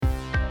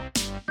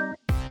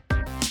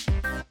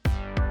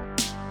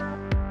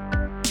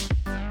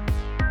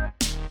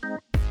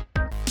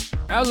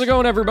How's it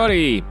going,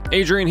 everybody?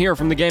 Adrian here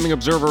from the Gaming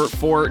Observer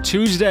for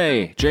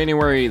Tuesday,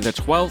 January the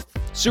 12th.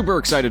 Super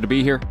excited to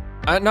be here.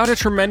 Not a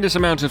tremendous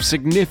amount of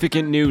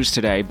significant news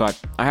today, but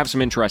I have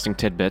some interesting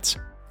tidbits.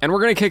 And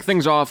we're going to kick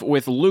things off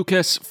with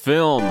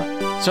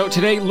Lucasfilm. So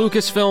today,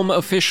 Lucasfilm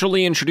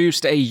officially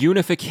introduced a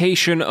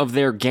unification of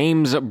their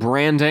games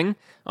branding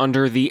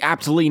under the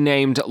aptly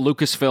named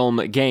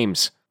Lucasfilm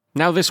Games.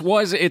 Now, this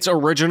was its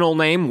original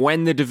name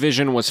when the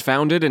division was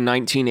founded in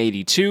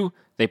 1982.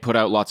 They put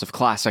out lots of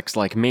classics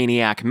like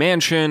Maniac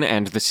Mansion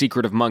and The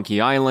Secret of Monkey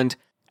Island.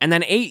 And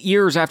then 8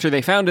 years after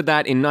they founded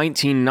that, in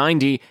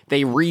 1990,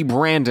 they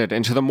rebranded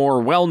into the more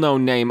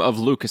well-known name of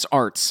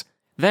LucasArts.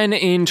 Then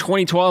in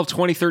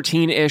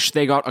 2012-2013-ish,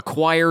 they got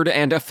acquired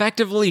and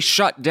effectively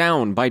shut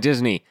down by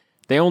Disney.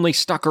 They only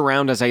stuck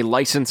around as a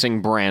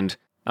licensing brand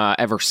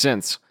ever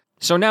since.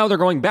 So now they're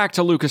going back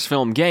to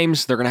Lucasfilm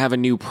Games. They're going to have a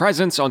new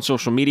presence on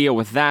social media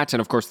with that,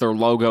 and of course their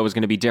logo is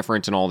going to be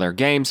different in all their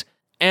games.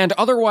 And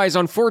otherwise,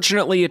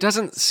 unfortunately, it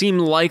doesn't seem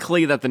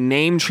likely that the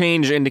name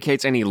change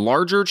indicates any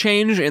larger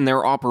change in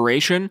their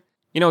operation.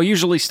 You know,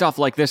 usually stuff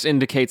like this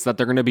indicates that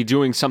they're going to be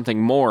doing something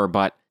more,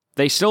 but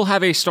they still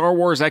have a Star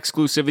Wars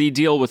exclusivity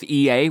deal with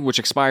EA, which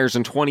expires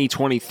in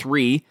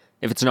 2023,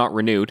 if it's not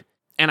renewed.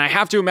 And I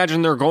have to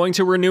imagine they're going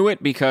to renew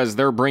it because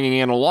they're bringing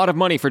in a lot of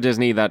money for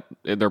Disney that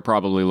they're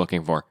probably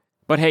looking for.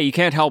 But hey, you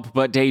can't help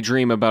but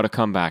daydream about a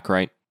comeback,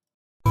 right?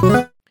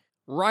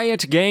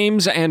 Riot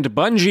Games and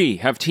Bungie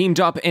have teamed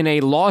up in a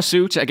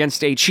lawsuit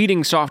against a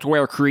cheating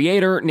software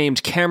creator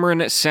named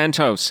Cameron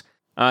Santos.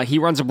 He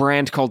runs a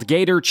brand called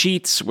Gator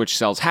Cheats, which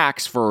sells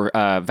hacks for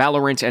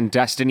Valorant and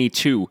Destiny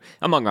 2,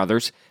 among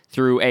others,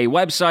 through a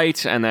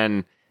website, and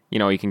then,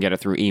 you can get it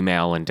through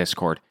email and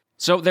Discord.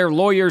 So their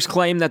lawyers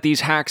claim that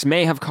these hacks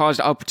may have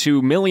caused up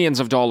to millions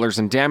of dollars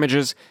in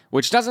damages,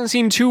 which doesn't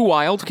seem too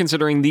wild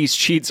considering these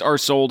cheats are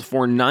sold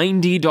for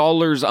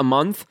 $90 a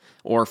month,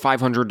 or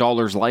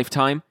 $500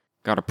 lifetime.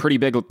 Got a pretty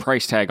big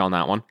price tag on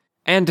that one.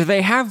 And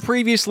they have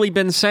previously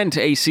been sent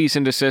a cease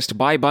and desist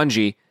by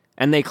Bungie,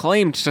 and they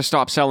claimed to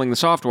stop selling the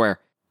software.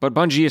 But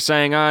Bungie is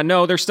saying,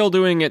 no, they're still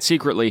doing it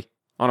secretly,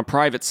 on a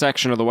private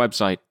section of the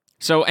website.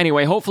 So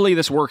anyway, hopefully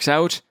this works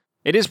out.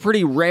 It is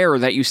pretty rare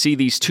that you see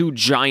these two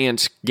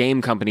giant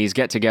game companies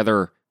get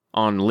together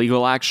on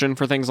legal action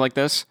for things like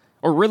this.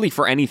 Or really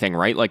for anything,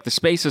 right? Like, the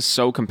space is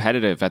so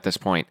competitive at this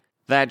point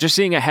that just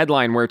seeing a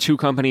headline where two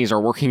companies are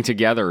working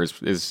together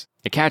is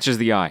it catches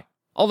the eye.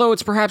 Although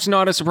it's perhaps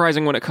not as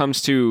surprising when it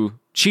comes to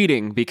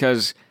cheating,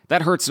 because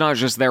that hurts not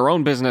just their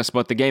own business,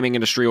 but the gaming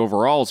industry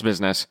overall's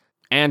business,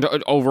 and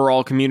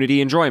overall community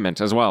enjoyment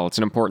as well. It's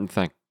an important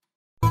thing.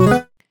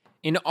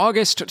 In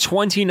August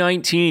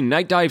 2019,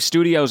 Night Dive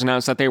Studios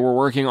announced that they were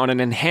working on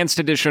an enhanced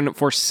edition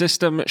for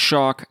System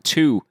Shock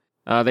 2.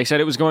 They said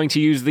it was going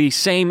to use the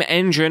same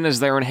engine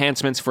as their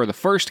enhancements for the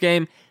first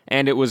game,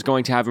 and it was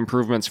going to have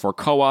improvements for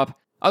co-op.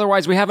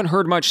 Otherwise, we haven't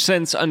heard much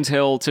since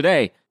until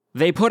today.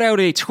 They put out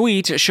a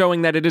tweet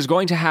showing that it is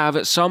going to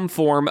have some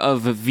form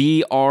of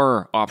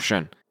VR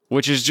option,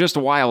 which is just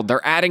wild.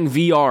 They're adding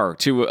VR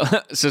to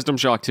System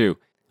Shock 2.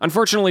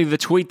 Unfortunately, the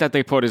tweet that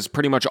they put is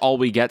pretty much all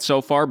we get so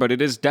far, but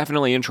it is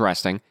definitely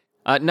interesting.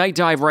 Night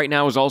Dive right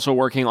now is also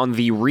working on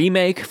the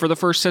remake for the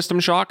first System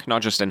Shock,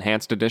 not just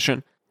Enhanced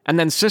Edition. And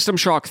then System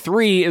Shock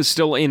 3 is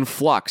still in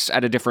flux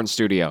at a different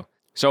studio.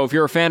 So if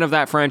you're a fan of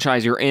that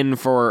franchise, you're in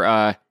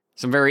for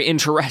some very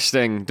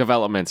interesting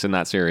developments in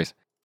that series.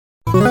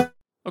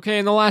 Okay,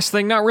 and the last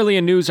thing, not really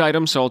a news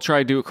item, so I'll try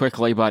to do it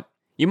quickly, but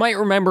you might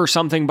remember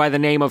something by the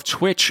name of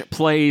Twitch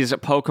Plays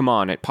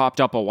Pokemon. It popped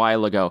up a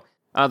while ago.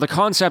 The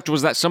concept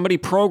was that somebody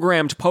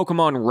programmed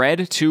Pokemon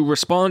Red to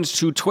respond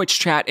to Twitch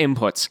chat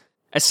inputs,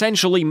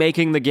 essentially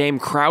making the game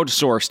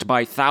crowdsourced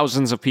by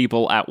thousands of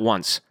people at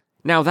once.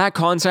 Now, that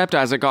concept,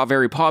 as it got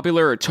very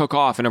popular, it took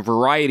off in a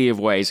variety of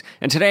ways,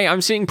 and today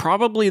I'm seeing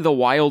probably the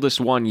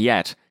wildest one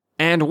yet.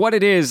 And what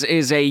it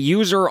is a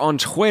user on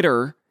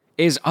Twitter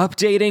is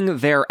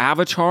updating their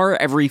avatar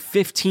every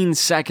 15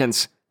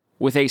 seconds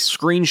with a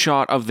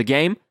screenshot of the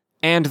game,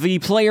 and the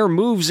player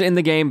moves in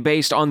the game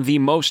based on the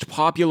most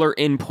popular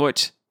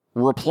input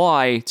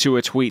reply to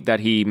a tweet that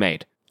he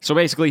made. So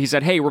basically he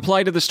said, hey,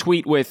 reply to this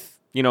tweet with,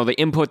 the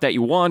input that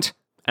you want,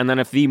 and then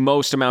if the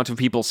most amount of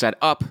people said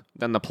up,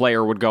 then the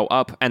player would go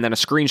up, and then a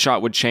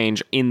screenshot would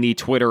change in the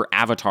Twitter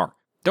avatar.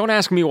 Don't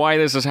ask me why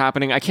this is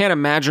happening. I can't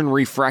imagine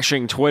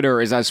refreshing Twitter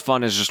is as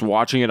fun as just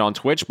watching it on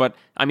Twitch, but,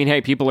 hey,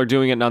 people are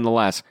doing it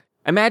nonetheless.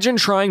 Imagine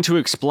trying to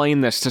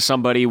explain this to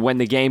somebody when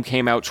the game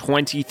came out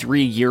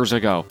 23 years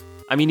ago.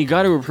 You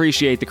gotta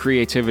appreciate the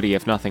creativity,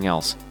 if nothing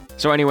else.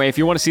 So anyway, if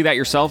you want to see that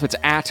yourself, it's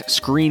at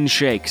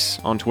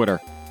ScreenShakes on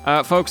Twitter.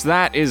 Folks,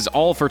 that is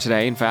all for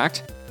today, in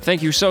fact.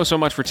 Thank you so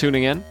much for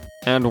tuning in.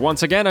 And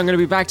once again, I'm going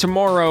to be back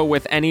tomorrow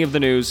with any of the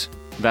news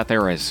that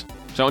there is.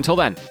 So until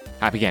then,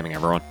 happy gaming,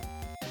 everyone.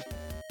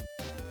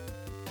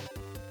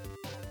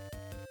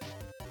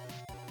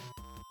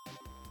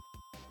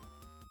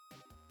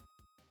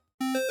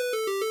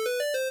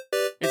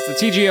 It's the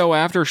TGO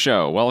After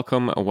Show.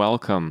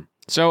 Welcome.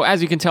 So,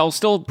 as you can tell,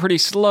 still pretty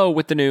slow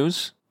with the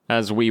news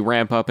as we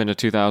ramp up into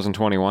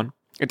 2021.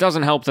 It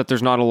doesn't help that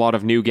there's not a lot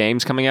of new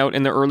games coming out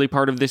in the early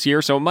part of this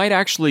year, so it might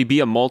actually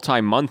be a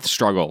multi-month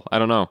struggle. I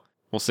don't know.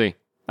 We'll see.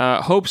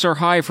 Hopes are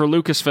high for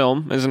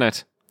Lucasfilm, isn't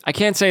it? I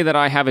can't say that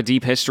I have a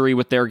deep history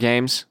with their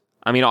games.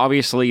 I mean,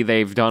 obviously,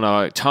 they've done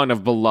a ton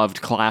of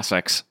beloved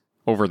classics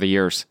over the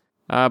years.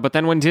 But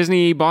then when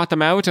Disney bought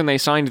them out and they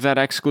signed that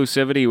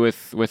exclusivity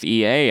with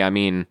EA, I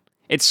mean,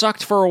 it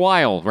sucked for a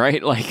while,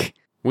 right? Like,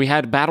 we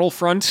had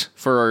Battlefront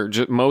for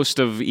most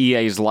of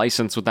EA's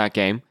license with that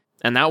game,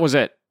 and that was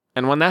it.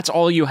 And when that's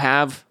all you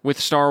have with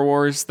Star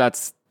Wars,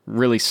 that's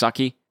really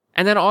sucky.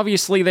 And then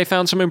obviously they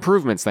found some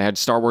improvements. They had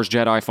Star Wars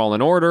Jedi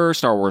Fallen Order,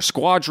 Star Wars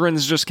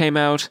Squadrons just came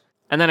out,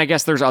 and then I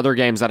guess there's other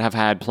games that have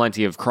had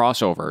plenty of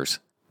crossovers.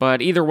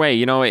 But either way,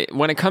 you know,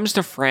 when it comes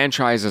to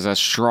franchises as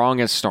strong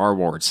as Star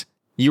Wars,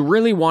 you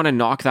really want to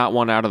knock that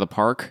one out of the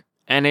park,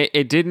 and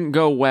it didn't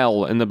go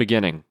well in the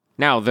beginning.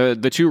 Now,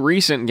 the two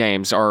recent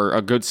games are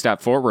a good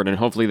step forward, and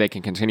hopefully they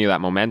can continue that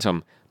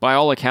momentum. By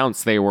all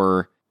accounts, they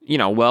were, you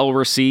know, well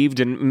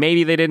received, and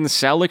maybe they didn't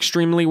sell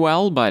extremely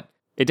well, but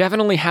it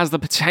definitely has the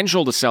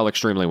potential to sell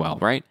extremely well,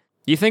 right?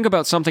 You think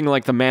about something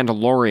like The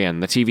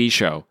Mandalorian, the TV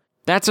show.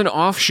 That's an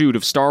offshoot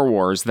of Star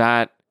Wars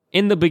that,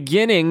 in the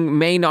beginning,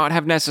 may not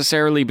have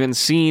necessarily been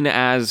seen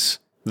as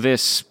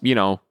this, you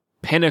know,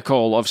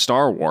 pinnacle of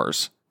Star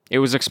Wars. It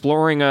was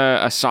exploring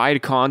a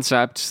side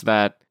concept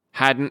that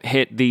hadn't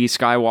hit the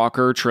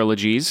Skywalker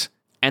trilogies,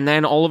 and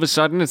then all of a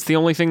sudden it's the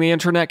only thing the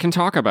internet can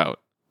talk about.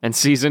 And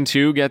Season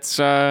 2 gets,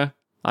 I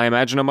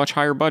imagine, a much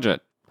higher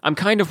budget. I'm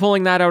kind of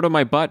pulling that out of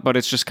my butt, but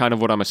it's just kind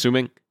of what I'm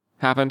assuming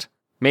happened.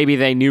 Maybe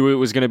they knew it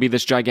was going to be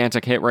this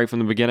gigantic hit right from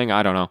the beginning,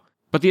 I don't know.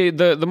 But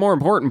the more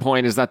important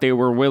point is that they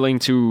were willing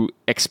to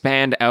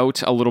expand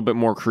out a little bit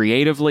more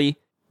creatively,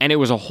 and it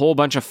was a whole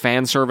bunch of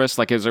fan service,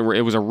 like it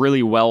was a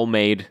really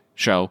well-made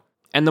show.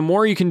 And the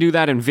more you can do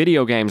that in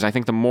video games, I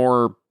think the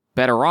more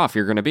better off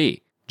you're going to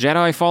be.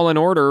 Jedi Fallen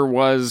Order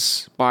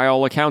was, by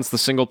all accounts, the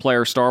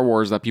single-player Star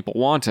Wars that people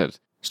wanted.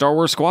 Star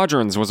Wars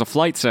Squadrons was a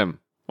flight sim.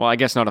 Well, I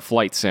guess not a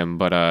flight sim,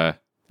 but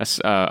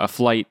a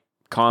flight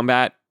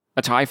combat,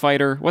 a TIE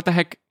fighter. What the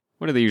heck?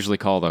 What do they usually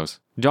call those?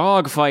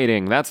 Dog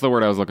fighting. That's the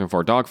word I was looking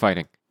for. Dog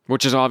fighting.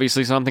 Which is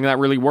obviously something that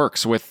really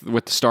works with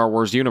the Star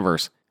Wars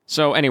universe.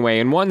 So anyway,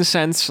 in one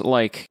sense,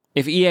 like,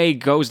 if EA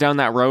goes down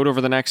that road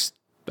over the next,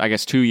 I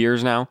guess, 2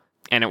 years now,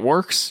 and it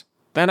works,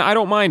 then I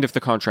don't mind if the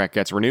contract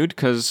gets renewed,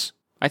 because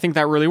I think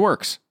that really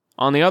works.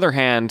 On the other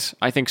hand,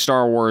 I think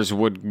Star Wars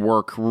would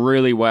work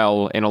really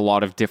well in a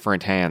lot of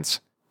different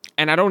hands.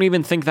 And I don't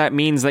even think that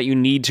means that you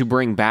need to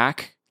bring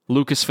back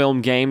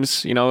Lucasfilm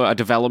Games, you know, a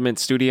development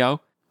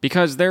studio,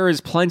 because there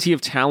is plenty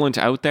of talent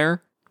out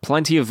there,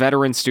 plenty of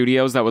veteran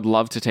studios that would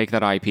love to take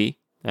that IP.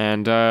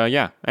 And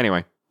yeah,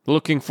 anyway,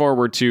 looking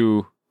forward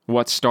to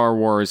what Star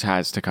Wars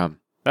has to come.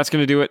 That's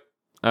going to do it.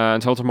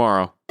 Until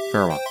tomorrow,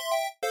 farewell.